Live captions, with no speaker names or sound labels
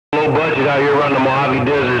Low budget out here running the Mojave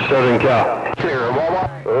Desert, Southern Cal.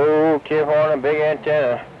 Oh, Kip Horn and big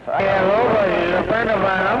antenna. Yeah, low budget is a friend of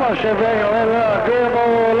mine. I'm going to sit back and let Kip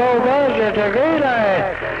over low budget to green line.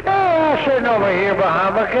 I'm sitting over here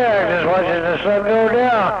behind my cactus watching the sun go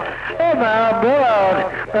down. Hey, man, I'm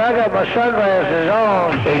blood, but I got my sunglasses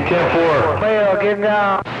on. Hey, 10-4. Mail, get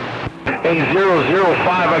down. Hey, 005,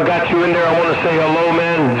 I got you in there. I want to say hello,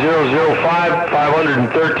 man. 005,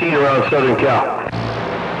 513 around Southern Cal.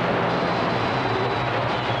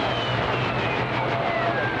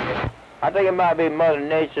 I think it might be Mother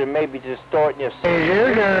Nature maybe distorting your signal.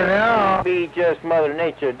 You're good now. Be just Mother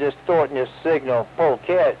Nature distorting your signal.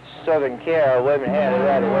 Polecat, Southern Cal, waving hand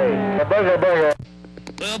right away. Booger.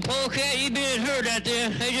 Well, Polecat, you been heard out there.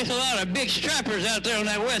 There's just a lot of big strappers out there on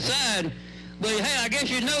that west side. But hey, I guess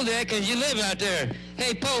you know that because you live out there.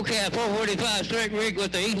 Hey, Polecat, 445 straight rig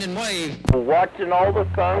with the evening wave. Watching all the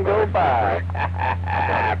sun go by.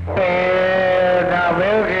 Yeah, now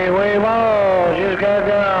Milky Way Balls just got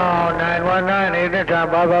down. 919, evening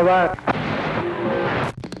time, bye.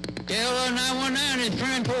 KLR 919, his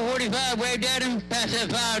friend 445 waved at him. Pass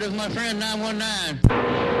that fire to my friend 919.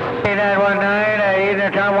 Hey, 919,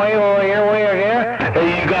 evening time, wave over here, way again.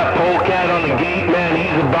 Hey, you got Polecat on the gate, man.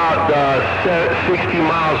 He's about 60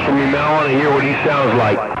 miles from me, man. I want to hear what he sounds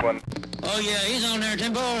like. Oh, yeah, he's on there,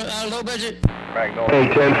 Tempo, low budget. Hey,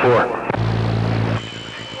 10-4.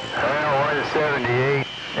 Well, 178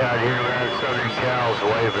 out here around Southern Cal's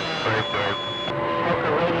waving. Okay,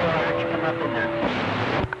 radio, I heard you come up in there.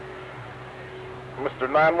 Mr.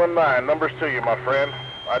 919, numbers to you, my friend.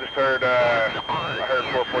 I just heard, I heard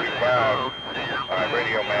 445,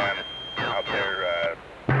 radio man out there,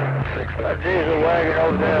 A diesel wagon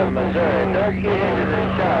over there in Missouri. Don't get into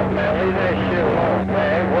the shop, man. Leave that shit alone,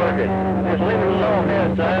 man. Ain't working. Just leave it alone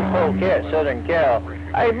there, son. Polecat, Southern Cal.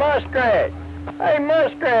 Hey,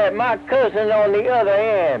 Muskrat, my cousin on the other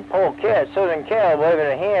end. Polecat, Southern Cal, waving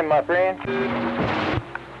a hand, my friend.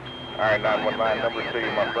 Alright, 919, numbers to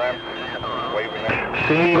you, my friend. Waving at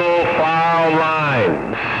Single file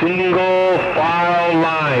line.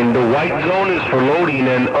 The white zone is for loading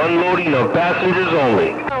and unloading of passengers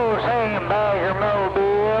only.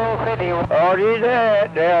 Oh, do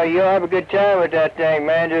that. Yeah, you'll have a good time with that thing,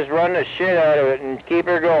 man. Just run the shit out of it and keep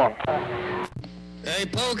her going. Hey,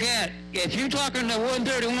 Polecat, if you're talking to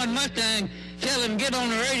 131 Mustang, tell him get on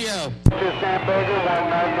the radio.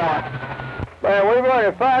 Man, we're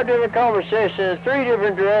running 5 different conversations, 3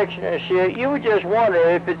 different directions and shit. You would just wonder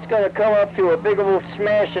if it's going to come up to a big old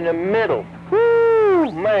smash in the middle.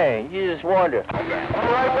 Woo, man, you just wonder. Okay.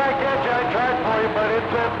 I'm right back at you. I tried for you, but it's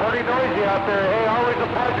pretty noisy out there. Hey, always a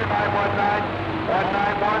pleasure, 919. At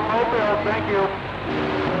 91 Mobile, thank you.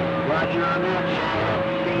 Roger on that,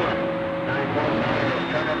 see ya.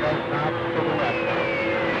 919, turn it up to the left.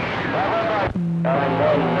 Bye.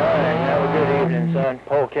 919, have a good evening, son.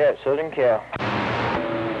 Polecat, Southern Cal.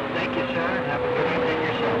 Thank you, sir. Have a good evening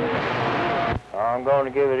yourself. I'm going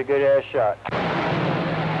to give it a good-ass shot.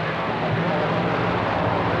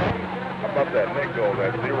 How about that nickel,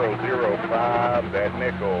 that 005, that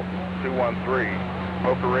nickel, 213,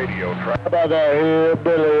 Poker Radio. How about that here,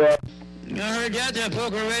 Billy? I heard you out there,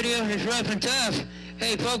 Poker Radio. It's rough and tough.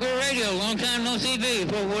 Hey, Poker Radio, long time no CV,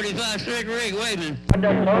 445 straight rig waving. I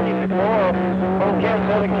done told you before, Polecat,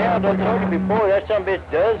 Southern Cal, done told you before, that some bitch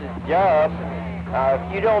does its job.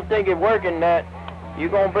 If you don't think it's working that, you're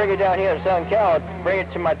going to bring it down here to Southern Cal, bring it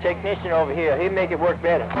to my technician over here. He'll make it work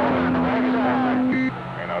better. And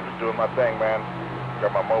I'm just doing my thing, man.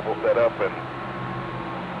 Got my mobile set up, and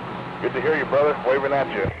good to hear you, brother. Waving at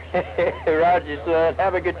you. Roger, son.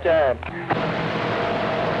 Have a good time.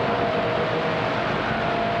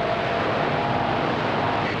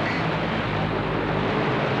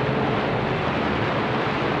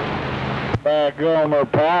 That Gomer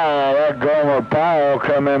Powell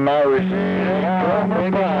come in my receiver.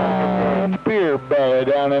 Beer belly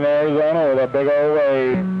down in Arizona with a big old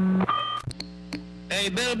wave. Hey,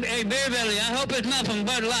 Beer Belly, I hope it's not from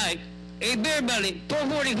Bud Light. Hey, Beer Belly,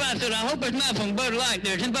 445 said, I hope it's not from Bud Light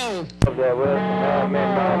there, Timbo.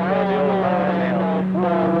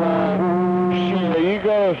 You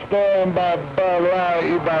gonna stand by Bud Light,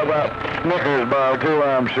 you buy about Snickers bar too,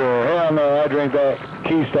 I'm sure. Hell no, I drink that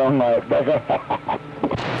Keystone Light. All right,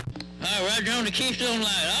 Roger on the Keystone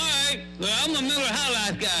Light. All right, well, I'm a Miller High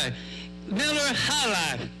Life guy. Miller High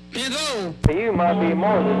Life. Timbo. You might be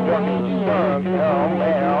more than drunk as you drunk. Oh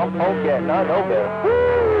man, I'm Polecat, not no better.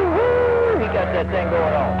 Woo! He got that thing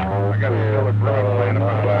going on. I got the Miller Green playing in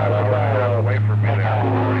my glass. I'm away from me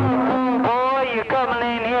now. Boy, you're coming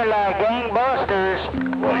in here like gangbusters.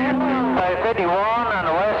 What do you do? 51 on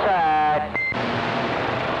the west side.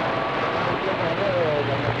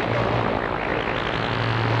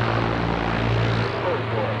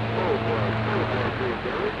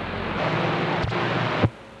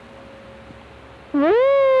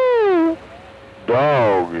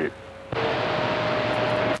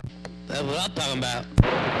 what I'm talking about.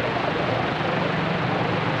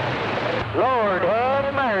 Lord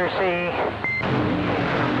have mercy.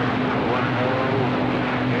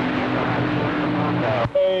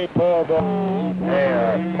 Hey, poor boy.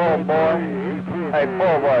 Hey, poor boy. Hey,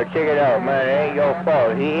 poor boy, check it out, man. It ain't your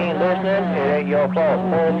fault. He ain't listening. It ain't your fault.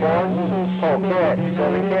 Poor boy. Polecat.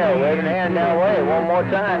 Southern Cal. Waving a hand that way. One more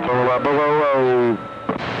time.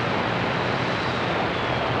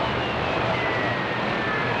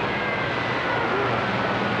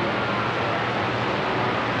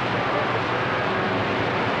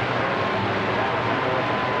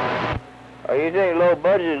 Oh, you think low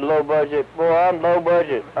budget is low budget? Boy, I'm low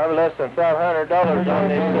budget. I'm less than $500 on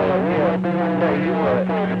this deal. Tell you what.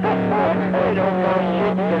 Hey, don't cost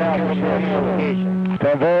shit to get out for special occasion.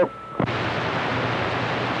 10-4.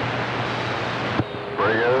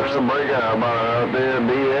 There's some breakout out there.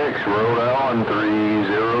 BX, Rhode Island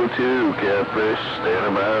 302. Catfish,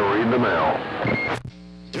 standing by, reading them out.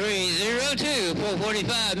 302,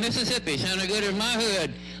 445, Mississippi. Sounded good in my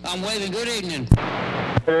hood. I'm waving good evening.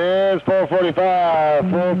 Here's 445,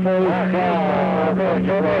 445.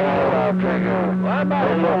 What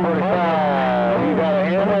about 445? You got a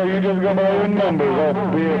hammer or you just go by your numbers off the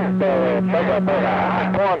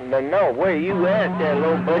I want to know where you at there,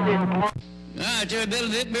 low budget. All right, Beer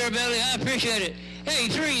Belly, I appreciate it. Hey,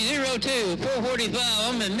 302, 445,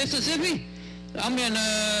 I'm in Mississippi. I'm in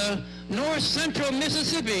north central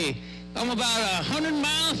Mississippi. I'm about 100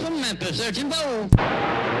 miles from Memphis, searching bowl.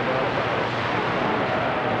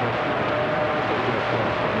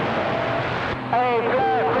 Hey,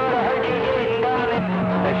 Brad, I heard you getting down in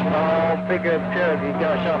that small pickup truck. You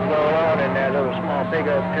got something going on in that little small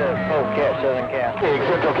pickup truck. Polecat, Southern Cal. Hey,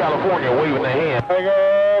 Central California, waving the hand.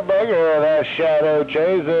 Bugger, that shadow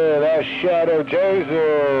chaser,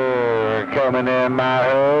 coming in my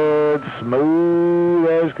hood, smooth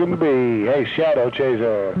as can be. Hey, shadow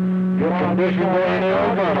chaser. Good condition going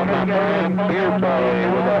in, beer belly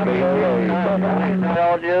with that big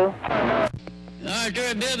Told you. All right,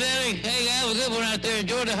 Bill Belly. Hey, have a good one out there.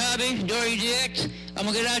 Enjoy the hobby. Enjoy EGX. I'm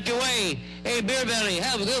going to get out your way. Hey, Beer Belly,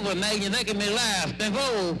 have a good one, man. You're making me laugh.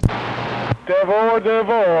 10-4. 10-4,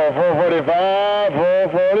 445,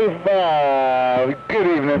 445. Good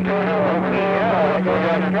evening.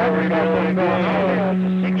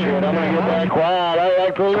 Shit, I'm going to get that quiet. I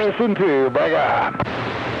like to listen to. Bye,